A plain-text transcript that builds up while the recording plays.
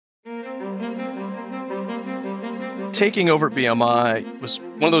Taking over at BMI was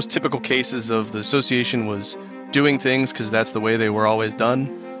one of those typical cases of the association was doing things because that's the way they were always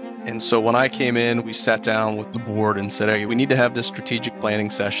done. And so when I came in, we sat down with the board and said, hey, we need to have this strategic planning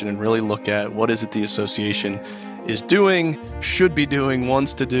session and really look at what is it the association is doing, should be doing,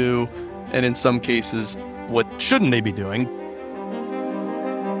 wants to do, and in some cases, what shouldn't they be doing?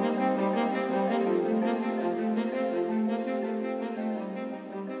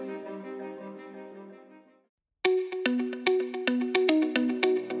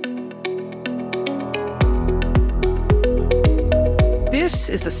 This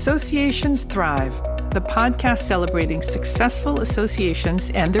is Associations Thrive, the podcast celebrating successful associations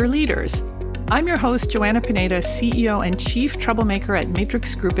and their leaders. I'm your host, Joanna Pineda, CEO and Chief Troublemaker at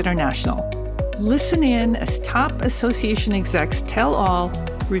Matrix Group International. Listen in as top association execs tell all,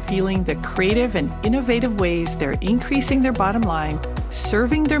 revealing the creative and innovative ways they're increasing their bottom line,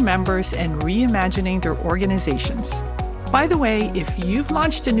 serving their members, and reimagining their organizations. By the way, if you've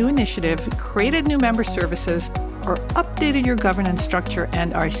launched a new initiative, created new member services, or updated your governance structure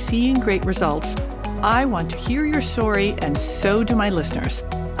and are seeing great results, I want to hear your story, and so do my listeners.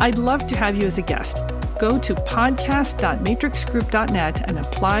 I'd love to have you as a guest. Go to podcast.matrixgroup.net and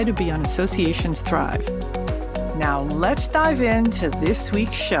apply to be on Associations Thrive. Now let's dive into this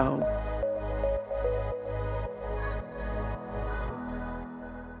week's show.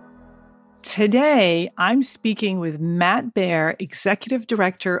 Today, I'm speaking with Matt Baehr, Executive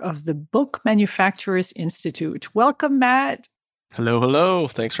Director of the Book Manufacturers Institute. Welcome, Matt. Hello.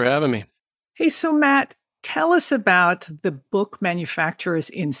 Thanks for having me. Hey, so Matt, tell us about the Book Manufacturers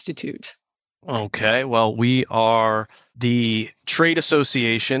Institute. Okay, well, we are the trade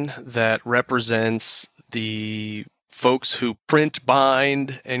association that represents the folks who print,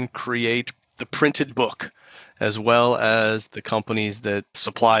 bind, and create the printed book, as well as the companies that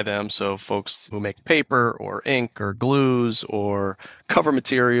supply them. So folks who make paper or ink or glues or cover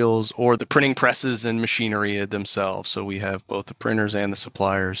materials or the printing presses and machinery themselves. So we have both the printers and the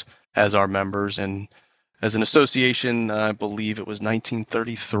suppliers as our members. And as an association, I believe it was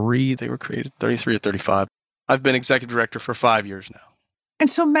 1933 they were created, 33 or 35. I've been executive director for 5 years now. And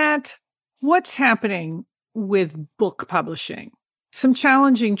so, Matt, what's happening with book publishing? Some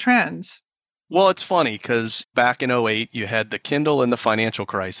challenging trends. Well, it's funny because back in 2008, you had the Kindle and the financial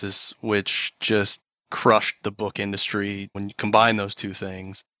crisis, which just crushed the book industry when you combine those two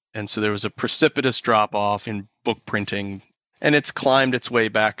things. And so there was a precipitous drop off in book printing, and it's climbed its way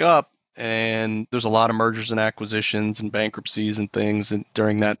back up. And there's a lot of mergers and acquisitions and bankruptcies and things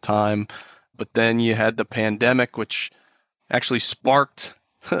during that time. But then you had the pandemic, which actually sparked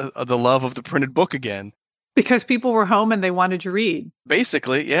the love of the printed book again. Because people were home and they wanted to read.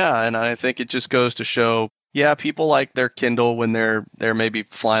 Basically, yeah. And I think it just goes to show, yeah, people like their Kindle when they're maybe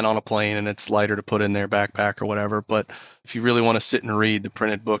flying on a plane and it's lighter to put in their backpack or whatever. But if you really want to sit and read, the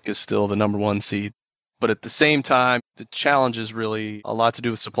printed book is still the number one seed. But at the same time, the challenge is really a lot to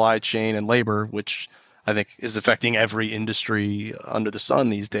do with supply chain and labor, which I think is affecting every industry under the sun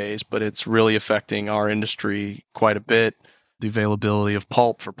these days. But it's really affecting our industry quite a bit. The availability of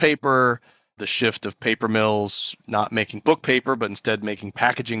pulp for paper, the shift of paper mills not making book paper, but instead making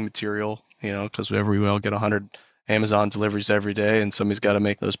packaging material, because we all get 100 Amazon deliveries every day, and somebody's got to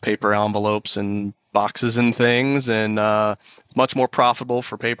make those paper envelopes and boxes and things. And it's much more profitable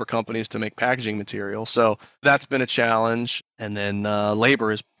for paper companies to make packaging material. So that's been a challenge. And then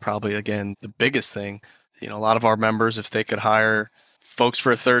labor is probably, again, the biggest thing. A lot of our members, if they could hire folks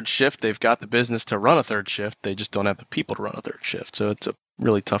for a third shift, they've got the business to run a third shift. They just don't have the people to run a third shift. So it's a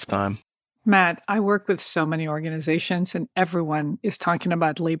really tough time. Matt, I work with so many organizations and everyone is talking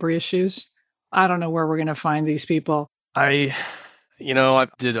about labor issues. I don't know where we're going to find these people. I've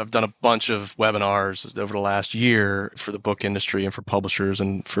done a bunch of webinars over the last year for the book industry and for publishers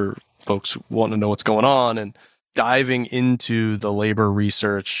and for folks who want to know what's going on, and diving into the labor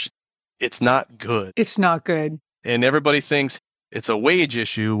research. It's not good. It's not good. And everybody thinks it's a wage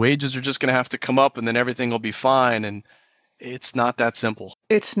issue. Wages are just going to have to come up and then everything will be fine. And it's not that simple.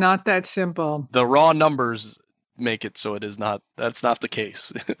 It's not that simple. The raw numbers make it so it is not. That's not the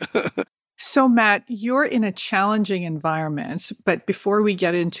case. So, Matt, you're in a challenging environment, but before we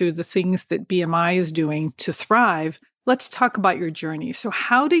get into the things that BMI is doing to thrive, let's talk about your journey. So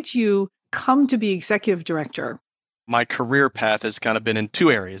how did you come to be executive director? My career path has kind of been in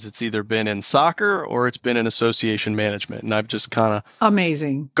two areas. It's either been in soccer or it's been in association management. And I've just kind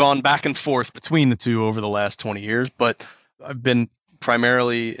of gone back and forth between the two over the last 20 years. But I've been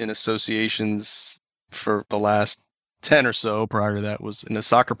primarily in associations for the last 10 or so. Prior to that was in a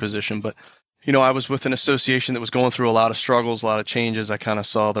soccer position. But I was with an association that was going through a lot of struggles, a lot of changes. I kind of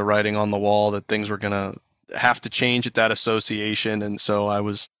saw the writing on the wall that things were going to have to change at that association. And so I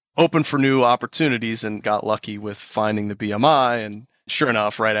was open for new opportunities and got lucky with finding the BMI. And sure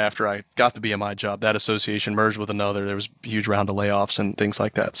enough, right after I got the BMI job, that association merged with another. There was a huge round of layoffs and things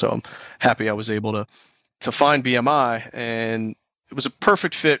like that. So I'm happy I was able to find BMI. And it was a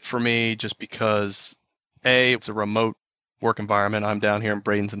perfect fit for me just because, A, it's a remote work environment. I'm down here in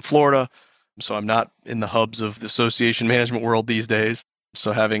Bradenton, Florida. So I'm not in the hubs of the association management world these days.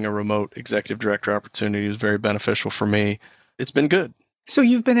 So having a remote executive director opportunity was very beneficial for me. It's been good. So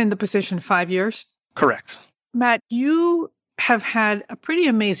you've been in the position 5 years? Correct. Matt, you have had a pretty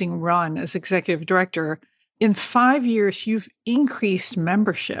amazing run as executive director. In 5 years, you've increased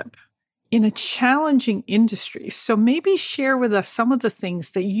membership in a challenging industry. So maybe share with us some of the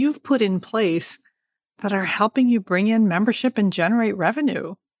things that you've put in place that are helping you bring in membership and generate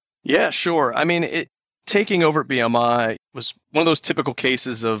revenue. Yeah, sure. I mean, taking over at BMI was one of those typical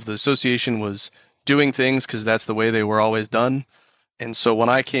cases of the association was doing things because that's the way they were always done. And so when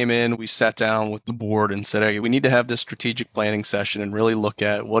I came in, we sat down with the board and said, hey, we need to have this strategic planning session and really look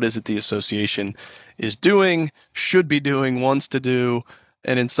at what is it the association is doing, should be doing, wants to do,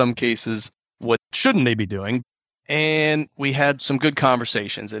 and in some cases, what shouldn't they be doing? And we had some good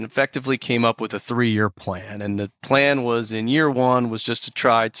conversations and effectively came up with a 3-year plan. And the plan was in year 1 was just to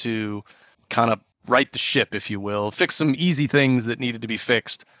try to kind of right the ship, if you will, fix some easy things that needed to be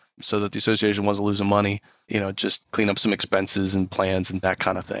fixed so that the association wasn't losing money, just clean up some expenses and plans and that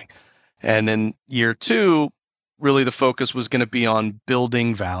kind of thing. And then year 2, really the focus was going to be on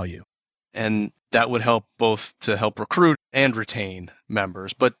building value. And that would help both to help recruit and retain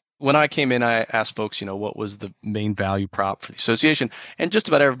members. But when I came in, I asked folks, what was the main value prop for the association? And just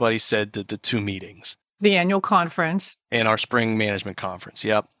about everybody said that the 2 meetings. The annual conference. And our spring management conference.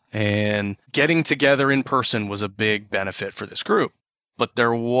 Yep. And getting together in person was a big benefit for this group. But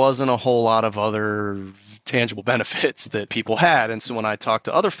there wasn't a whole lot of other tangible benefits that people had. And so when I talked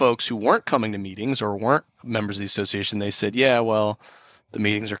to other folks who weren't coming to meetings or weren't members of the association, they said, yeah, well, the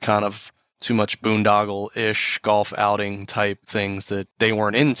meetings are kind of too much boondoggle-ish golf outing type things that they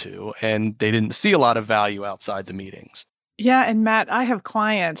weren't into, and they didn't see a lot of value outside the meetings. Yeah, and Matt, I have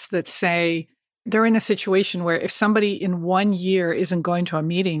clients that say they're in a situation where if somebody in 1 year isn't going to a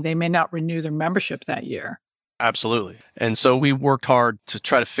meeting, they may not renew their membership that year. Absolutely. And so we worked hard to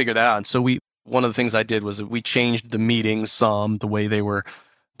try to figure that out. And so one of the things I did was that we changed the meetings some, the way they were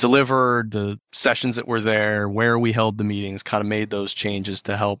delivered, the sessions that were there, where we held the meetings, kind of made those changes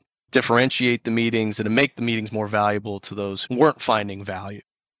to help differentiate the meetings and to make the meetings more valuable to those who weren't finding value.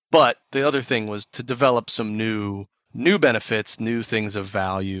 But the other thing was to develop some new benefits, new things of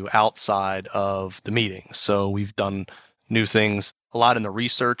value outside of the meetings. So we've done new things a lot in the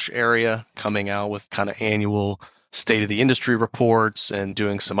research area, coming out with kind of annual state of the industry reports and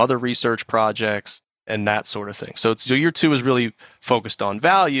doing some other research projects and that sort of thing. So year 2 is really focused on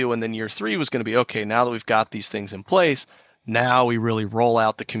value. And then year 3 was going to be, okay, now that we've got these things in place, now we really roll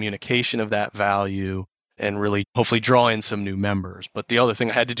out the communication of that value and really hopefully draw in some new members. But the other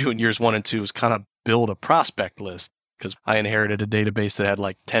thing I had to do in years 1 and 2 was kind of build a prospect list because I inherited a database that had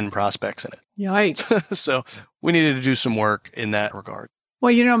like 10 prospects in it. Yikes. So we needed to do some work in that regard.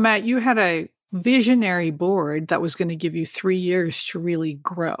 Well, Matt, you had a visionary board that was going to give you 3 years to really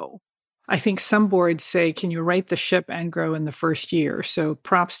grow. I think some boards say, can you right the ship and grow in the first year? So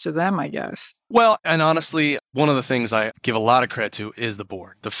props to them, I guess. Well, and honestly, one of the things I give a lot of credit to is the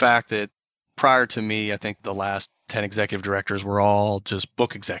board. The fact that prior to me, I think the last 10 executive directors were all just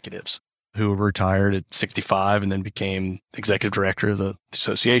book executives who retired at 65 and then became executive director of the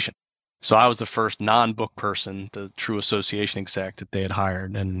association. So I was the first non-book person, the true association exec that they had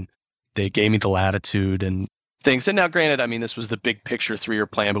hired, and they gave me the latitude and things. And now, granted, I mean, this was the big picture 3-year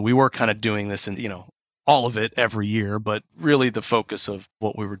plan, but we were kind of doing this in, all of it every year, but really the focus of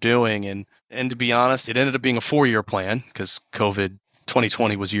what we were doing. And to be honest, it ended up being a 4-year plan because COVID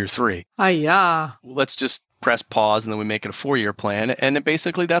 2020 was year 3. Yeah. Let's just press pause and then we make it a 4-year plan. And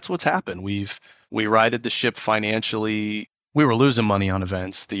basically that's what's happened. We righted the ship financially. We were losing money on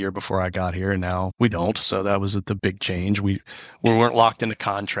events the year before I got here, and now we don't. So that was the big change. We weren't locked into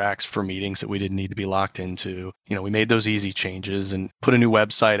contracts for meetings that we didn't need to be locked into. We made those easy changes and put a new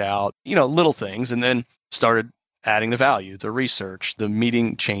website out, little things, and then started adding the value, the research, the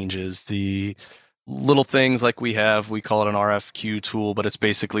meeting changes, the little things like we call it an RFQ tool, but it's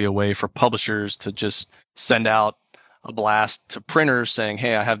basically a way for publishers to just send out a blast to printers saying,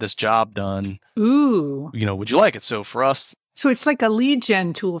 hey, I have this job done. Ooh. Would you like it? So for us, so it's like a lead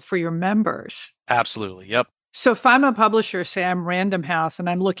gen tool for your members. Absolutely. Yep. So if I'm a publisher, say I'm Random House, and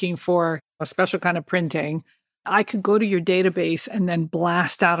I'm looking for a special kind of printing, I could go to your database and then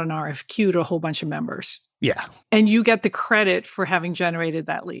blast out an RFQ to a whole bunch of members. Yeah, And you get the credit for having generated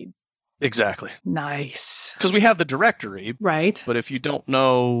that lead. exactly. Nice. Because we have the directory, Right. but if you don't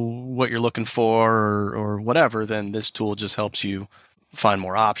know what you're looking for or whatever, then this tool just helps you find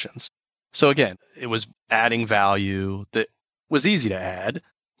more options. So again, it was adding value that was easy to add.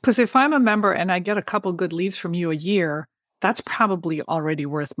 Because if I'm a member and I get a couple good leads from you a year, that's probably already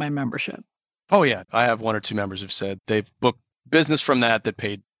worth my membership. Oh yeah, I have one or two members who've said they've booked business from that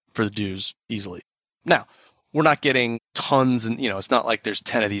paid for the dues easily. Now, we're not getting tons and, it's not like there's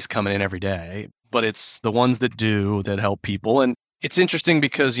 10 of these coming in every day, but it's the ones that do that help people. And it's interesting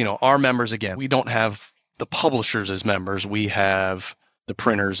because, our members, again, we don't have the publishers as members. We have the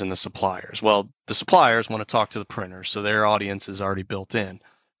printers and the suppliers. Well, the suppliers want to talk to the printers, so their audience is already built in.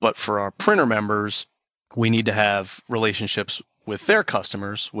 But for our printer members, we need to have relationships with their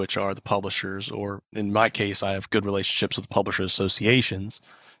customers, which are the publishers, or in my case, I have good relationships with publisher associations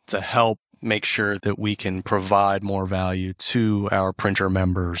to help make sure that we can provide more value to our printer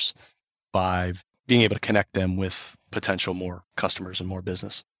members by being able to connect them with potential more customers and more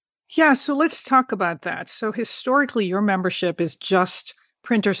business. Yeah, so let's talk about that. So historically, your membership is just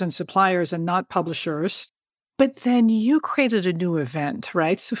printers and suppliers and not publishers. But then you created a new event,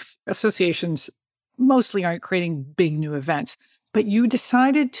 right? So associations mostly aren't creating big new events, but you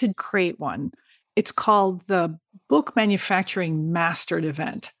decided to create one. It's called the Book Manufacturing Mastered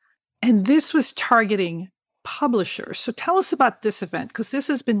Event. And this was targeting publishers. So tell us about this event, because this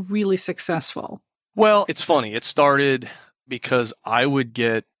has been really successful. Well, it's funny. It started because I would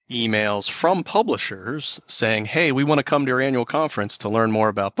get emails from publishers saying, hey, we want to come to your annual conference to learn more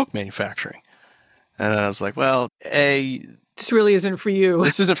about book manufacturing. And I was like, well, this really isn't for you.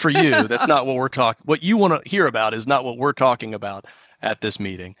 This isn't for you. That's not what we're talking. What you want to hear about is not what we're talking about at this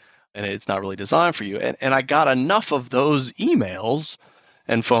meeting. And it's not really designed for you. And I got enough of those emails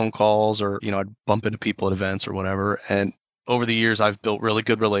and phone calls, or, I'd bump into people at events or whatever. And over the years, I've built really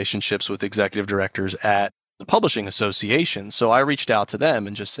good relationships with executive directors at the publishing association. So I reached out to them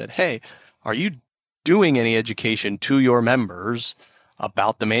and just said, hey, are you doing any education to your members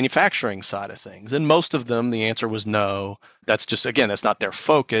about the manufacturing side of things? And most of them, the answer was no. That's just, again, that's not their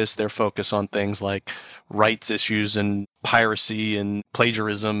focus. Their focus on things like rights issues and piracy and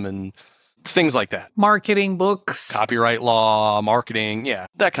plagiarism and things like that. Marketing books. Copyright law, marketing, yeah,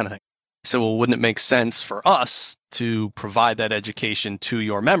 that kind of thing. So, well, wouldn't it make sense for us to provide that education to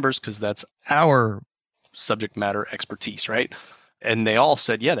your members? Because that's our subject matter expertise, right? And they all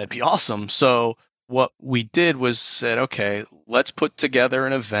said, yeah, that'd be awesome. So what we did was said, okay, let's put together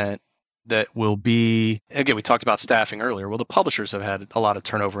an event that will be, again, we talked about staffing earlier. Well, the publishers have had a lot of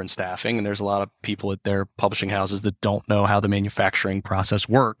turnover in staffing, and there's a lot of people at their publishing houses that don't know how the manufacturing process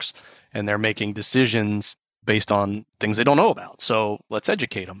works, and they're making decisions based on things they don't know about. So let's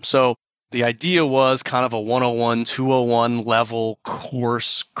educate them. So the idea was kind of a 101, 201 level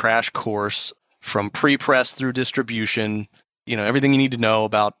course, crash course from pre-press through distribution, everything you need to know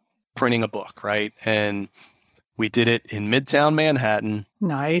about printing a book, right? And we did it in Midtown Manhattan.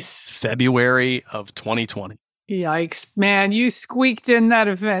 Nice. February of 2020. Yikes, man, you squeaked in that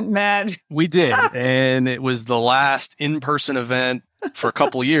event, Matt. We did. And it was the last in-person event for a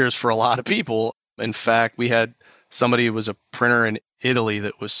couple of years for a lot of people. In fact, we had somebody who was a printer in Italy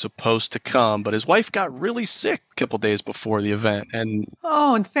that was supposed to come, but his wife got really sick a couple of days before the event. And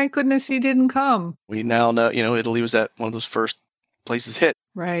thank goodness he didn't come. We now know, Italy was at one of those first places hit.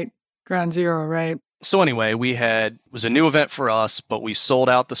 Right. Ground zero, right. So anyway, it was a new event for us, but we sold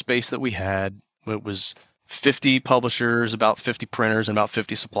out the space that we had. It was 50 publishers, about 50 printers, and about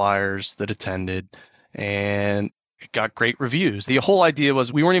 50 suppliers that attended. And it got great reviews. The whole idea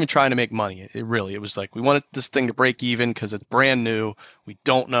was we weren't even trying to make money. It was like we wanted this thing to break even because it's brand new. We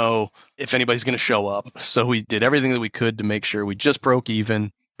don't know if anybody's going to show up. So we did everything that we could to make sure we just broke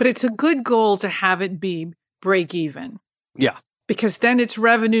even. But it's a good goal to have it be break even. Yeah. Because then it's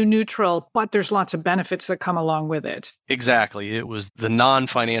revenue neutral, but there's lots of benefits that come along with it. Exactly. It was the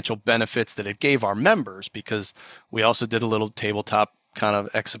non-financial benefits that it gave our members, because we also did a little tabletop kind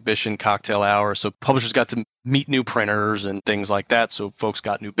of exhibition cocktail hour. So publishers got to meet new printers and things like that. So folks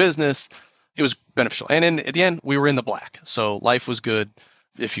got new business. It was beneficial. And at the end, we were in the black. So life was good.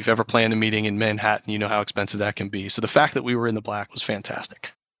 If you've ever planned a meeting in Manhattan, you know how expensive that can be. So the fact that we were in the black was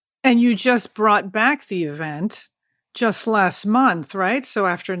fantastic. And you just brought back the event just last month, right? So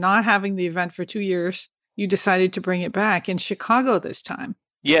after not having the event for 2 years, you decided to bring it back in Chicago this time.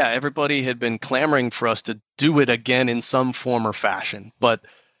 Yeah, everybody had been clamoring for us to do it again in some form or fashion. But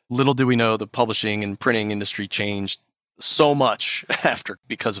little do we know, the publishing and printing industry changed so much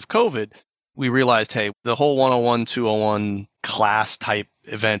because of COVID we realized, hey, the whole 101, 201 class type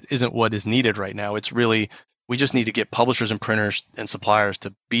event isn't what is needed right now. It's really, we just need to get publishers and printers and suppliers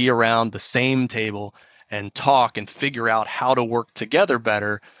to be around the same table and talk and figure out how to work together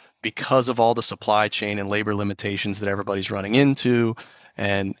better because of all the supply chain and labor limitations that everybody's running into.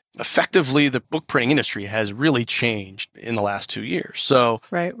 And effectively, the book printing industry has really changed in the last 2 years. So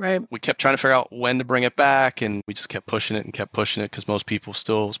Right. we kept trying to figure out when to bring it back, and we just kept pushing it because most people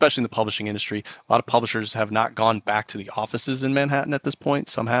still, especially in the publishing industry, a lot of publishers have not gone back to the offices in Manhattan at this point.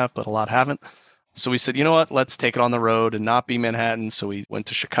 Some have, but a lot haven't. So we said, you know what, let's take it on the road and not be Manhattan. So we went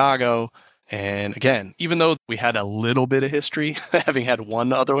to Chicago. And again, even though we had a little bit of history, having had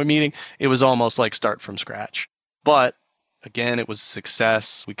one other meeting, it was almost like start from scratch. But again, it was a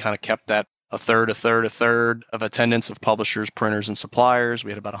success. We kind of kept that a third of attendance of publishers, printers, and suppliers.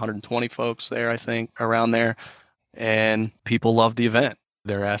 We had about 120 folks there, I think, around there. And people loved the event.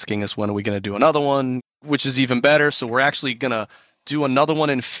 They're asking us, when are we going to do another one, which is even better. So we're actually going to do another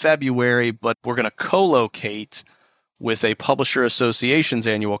one in February, but we're going to co-locate with a Publisher Association's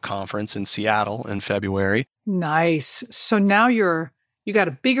annual conference in Seattle in February. Nice. So now you got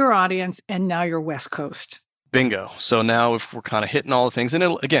a bigger audience, and now you're West Coast. Bingo. So now if we're kind of hitting all the things, and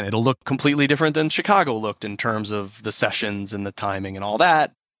it'll look completely different than Chicago looked in terms of the sessions and the timing and all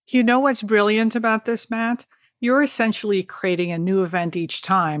that. You know what's brilliant about this, Matt? You're essentially creating a new event each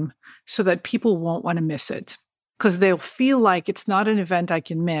time so that people won't want to miss it, because they'll feel like it's not an event I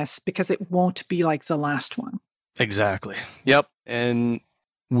can miss because it won't be like the last one. Exactly. Yep. And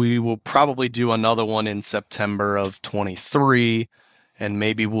we will probably do another one in September of 23, and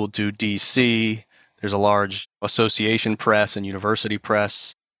maybe we'll do DC. There's a large association press and university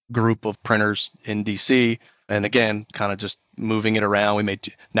press group of printers in DC. And again, kind of just moving it around.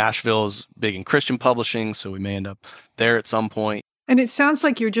 Nashville is big in Christian publishing, so we may end up there at some point. And it sounds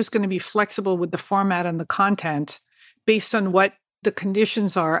like you're just going to be flexible with the format and the content based on what the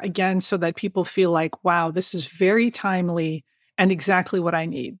conditions are, again, so that people feel like, wow, this is very timely and exactly what I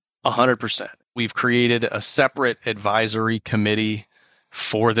need. 100%. We've created a separate advisory committee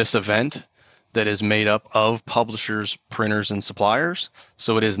for this event that is made up of publishers, printers, and suppliers.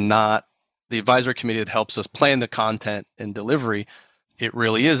 So it is not the advisory committee that helps us plan the content and delivery. It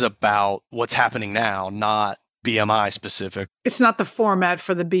really is about what's happening now, not BMI specific. It's not the format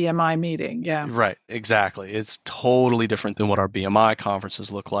for the BMI meeting. Yeah. Right. Exactly. It's totally different than what our BMI conferences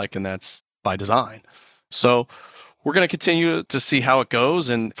look like, and that's by design. So we're going to continue to see how it goes.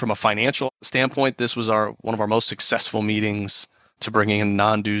 And from a financial standpoint, this was one of our most successful meetings to bringing in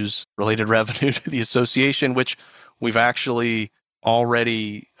non-dues related revenue to the association, which I've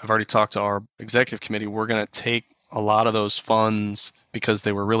already talked to our executive committee. We're going to take a lot of those funds, because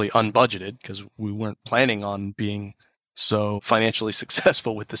they were really unbudgeted, because we weren't planning on being so financially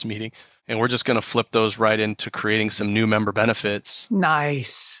successful with this meeting. And we're just going to flip those right into creating some new member benefits.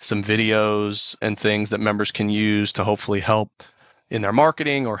 Nice. Some videos and things that members can use to hopefully help in their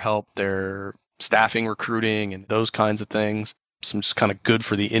marketing or help their staffing, recruiting, and those kinds of things. Some just kind of good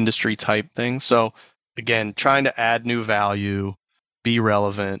for the industry type things. So again, trying to add new value, be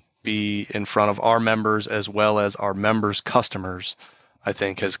relevant, be in front of our members as well as our members' customers, I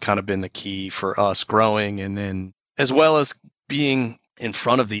think has kind of been the key for us growing, and then as well as being in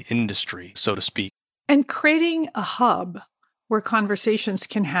front of the industry, so to speak. And creating a hub where conversations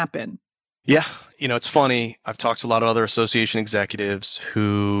can happen. Yeah. It's funny. I've talked to a lot of other association executives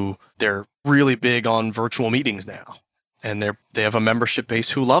who they're really big on virtual meetings now. And they have a membership base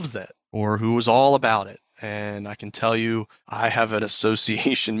who loves that or who is all about it. And I can tell you, I have an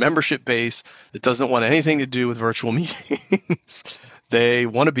association membership base that doesn't want anything to do with virtual meetings. They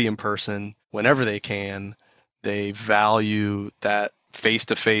want to be in person whenever they can. They value that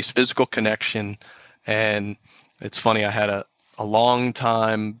face-to-face physical connection. And it's funny, I had a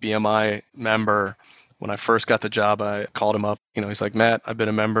long-time BMI member. When I first got the job, I called him up. He's like, Matt, I've been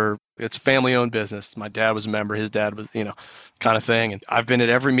a member. It's family-owned business. My dad was a member. His dad was, kind of thing. And I've been at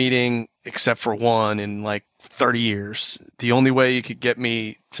every meeting except for one in like 30 years. The only way you could get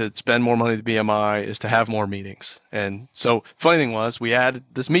me to spend more money at the BMI is to have more meetings. And so funny thing was, we added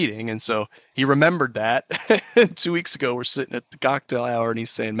this meeting. And so he remembered that. 2 weeks ago, we're sitting at the cocktail hour and he's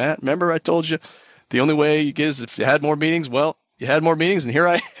saying, Matt, remember I told you the only way you get is if you had more meetings? Well, you had more meetings and here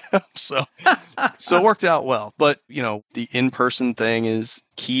I am. So it worked out well. But, the in-person thing is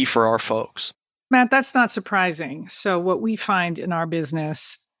key for our folks. Matt, that's not surprising. So what we find in our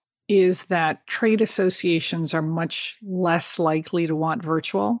business is that trade associations are much less likely to want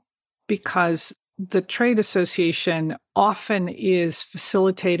virtual, because the trade association often is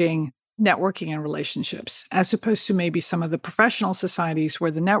facilitating networking and relationships, as opposed to maybe some of the professional societies where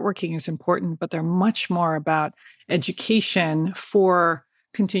the networking is important, but they're much more about education for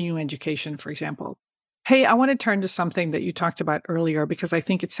continuing education, for example. Hey, I want to turn to something that you talked about earlier, because I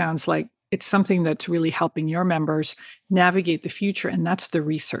think it sounds like it's something that's really helping your members navigate the future, and that's the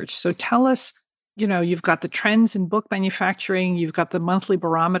research. So tell us, you've got the trends in book manufacturing, you've got the monthly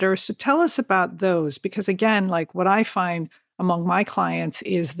barometer. So tell us about those, because again, like what I find among my clients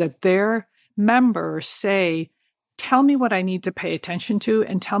is that their members say, tell me what I need to pay attention to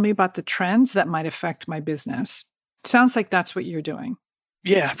and tell me about the trends that might affect my business. It sounds like that's what you're doing.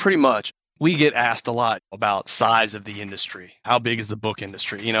 Yeah, pretty much. We get asked a lot about size of the industry. How big is the book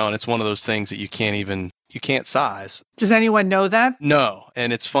industry? And it's one of those things that you can't size. Does anyone know that? No.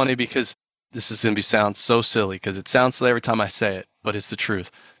 And it's funny because this is going to sound so silly because it sounds silly every time I say it, but it's the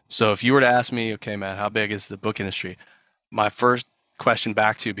truth. So if you were to ask me, okay, Matt, how big is the book industry? My first question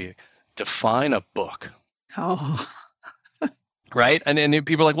back to you would be, define a book. Oh. Right? And then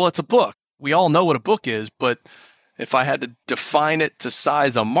people are like, well, it's a book. We all know what a book is, but if I had to define it to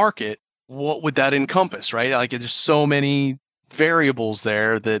size a market, what would that encompass, right? Like there's so many variables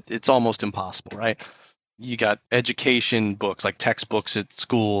there that it's almost impossible, right? You got education books, like textbooks at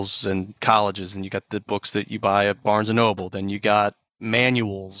schools and colleges, and you got the books that you buy at Barnes & Noble. Then you got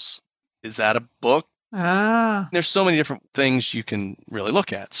manuals. Is that a book? There's so many different things you can really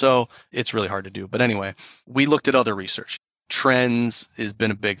look at. So it's really hard to do. But anyway, we looked at other research. Trends has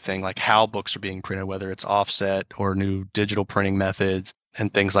been a big thing, like how books are being printed, whether it's offset or new digital printing methods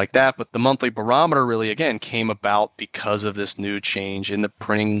and things like that. But the monthly barometer really, again, came about because of this new change in the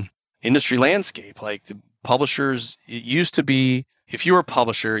printing industry landscape. Like the publishers, it used to be, if you were a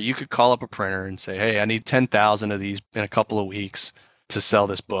publisher, you could call up a printer and say, hey, I need 10,000 of these in a couple of weeks to sell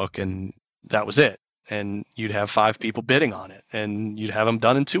this book. And that was it. And you'd have 5 people bidding on it and you'd have them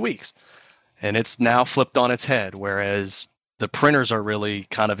done in 2 weeks. And it's now flipped on its head, whereas the printers are really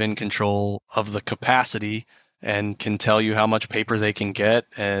kind of in control of the capacity and can tell you how much paper they can get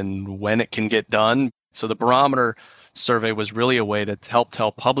and when it can get done. So the barometer survey was really a way to help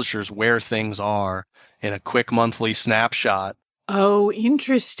tell publishers where things are in a quick monthly snapshot. Oh,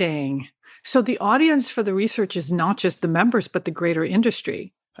 interesting. So the audience for the research is not just the members, but the greater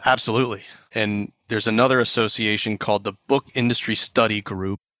industry. Absolutely. And there's another association called the Book Industry Study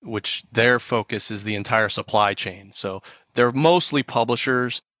Group, which their focus is the entire supply chain. So they're mostly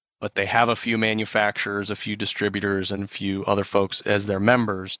publishers, but they have a few manufacturers, a few distributors, and a few other folks as their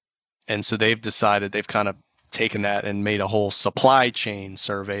members. And so they've decided, they've kind of taken that and made a whole supply chain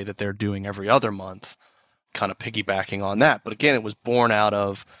survey that they're doing every other month, kind of piggybacking on that. But again, it was born out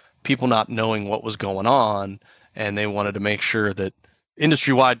of people not knowing what was going on, and they wanted to make sure that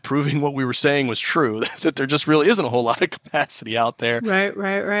industry-wide proving what we were saying was true, that there just really isn't a whole lot of capacity out there. Right.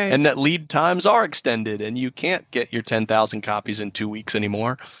 And that lead times are extended and you can't get your 10,000 copies in 2 weeks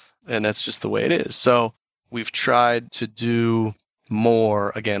anymore. And that's just the way it is. So we've tried to do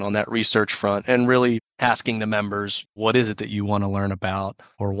more, again, on that research front and really asking the members, what is it that you want to learn about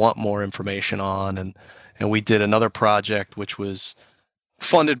or want more information on? And we did another project, which was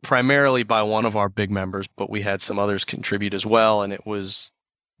funded primarily by one of our big members, but we had some others contribute as well. And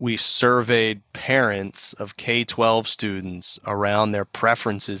we surveyed parents of K-12 students around their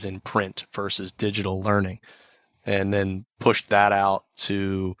preferences in print versus digital learning, and then pushed that out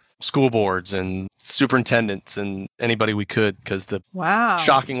to school boards and superintendents and anybody we could, because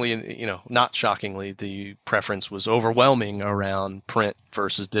shockingly, not shockingly, the preference was overwhelming around print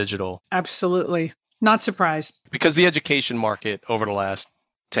versus digital. Absolutely. Not surprised. Because the education market over the last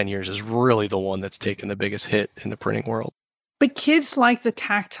 10 years is really the one that's taken the biggest hit in the printing world. But kids like the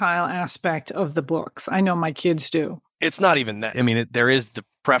tactile aspect of the books. I know my kids do. It's not even that. I mean, there is the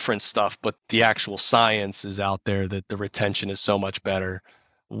preference stuff, but the actual science is out there that the retention is so much better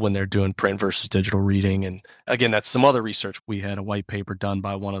when they're doing print versus digital reading. And again, that's some other research. We had a white paper done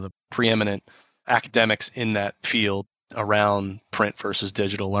by one of the preeminent academics in that field around print versus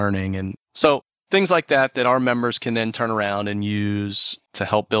digital learning. And so things like that our members can then turn around and use to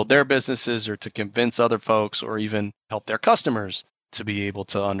help build their businesses or to convince other folks or even help their customers to be able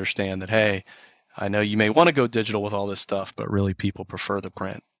to understand that, hey, I know you may want to go digital with all this stuff, but really people prefer the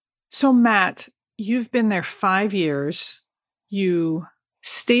print. So Matt, you've been there 5 years. You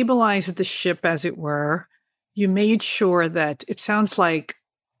stabilized the ship, as it were. You made sure that it sounds like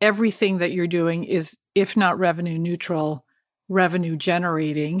everything that you're doing is, if not revenue neutral, revenue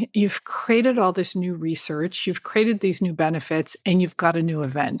generating. You've created all this new research, you've created these new benefits, and you've got a new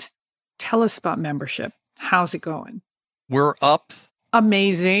event. Tell us about membership. How's it going? We're up.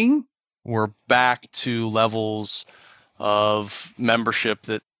 Amazing. We're back to levels of membership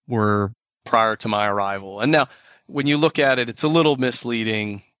that were prior to my arrival. And now, when you look at it, it's a little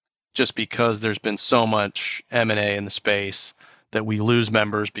misleading just because there's been so much M&A in the space that we lose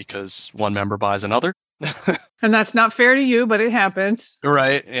members because one member buys another. And that's not fair to you, but it happens.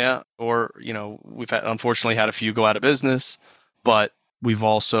 Right. Yeah. Or, we've unfortunately had a few go out of business, but we've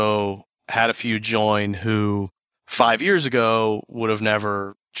also had a few join who 5 years ago would have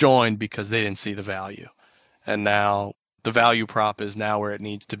never joined because they didn't see the value. And now the value prop is now where it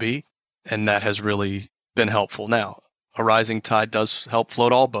needs to be. And that has really been helpful. Now, a rising tide does help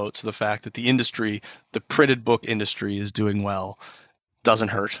float all boats. The fact that the industry, the printed book industry, is doing well doesn't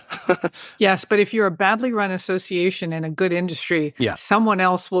hurt. Yes, but if you're a badly run association in a good industry, someone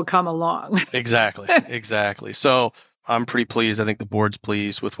else will come along. Exactly. So I'm pretty pleased. I think the board's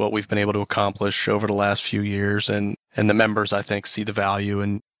pleased with what we've been able to accomplish over the last few years. And the members, I think, see the value.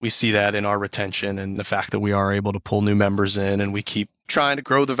 And we see that in our retention and the fact that we are able to pull new members in, and we keep trying to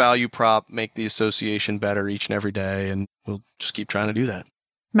grow the value prop, make the association better each and every day. And we'll just keep trying to do that.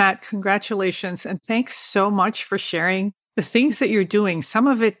 Matt, congratulations. And thanks so much for sharing the things that you're doing. Some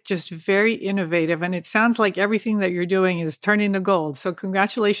of it just very innovative. And it sounds like everything that you're doing is turning to gold. So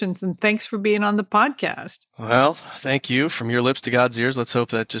congratulations and thanks for being on the podcast. Well, thank you. From your lips to God's ears. Let's hope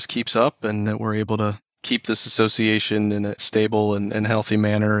that just keeps up and that we're able to keep this association in a stable and healthy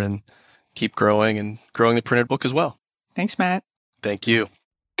manner and keep growing and growing the printed book as well. Thanks, Matt. Thank you.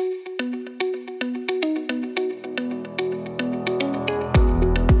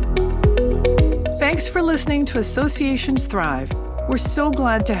 Thanks for listening to Associations Thrive. We're so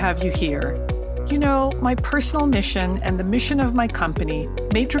glad to have you here. You know, my personal mission and the mission of my company,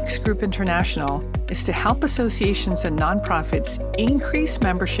 Matrix Group International, is to help associations and nonprofits increase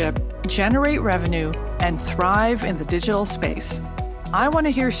membership, generate revenue, and thrive in the digital space. I want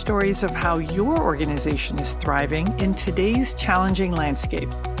to hear stories of how your organization is thriving in today's challenging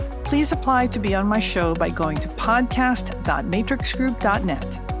landscape. Please apply to be on my show by going to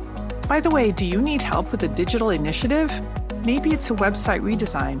podcast.matrixgroup.net. By the way, do you need help with a digital initiative? Maybe it's a website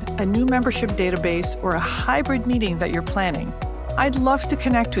redesign, a new membership database, or a hybrid meeting that you're planning. I'd love to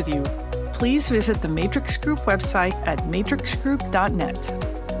connect with you. Please visit the Matrix Group website at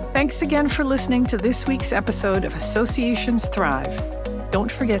matrixgroup.net. Thanks again for listening to this week's episode of Associations Thrive.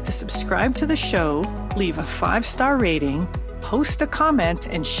 Don't forget to subscribe to the show, leave a 5-star rating, post a comment,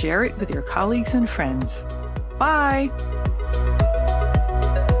 and share it with your colleagues and friends. Bye!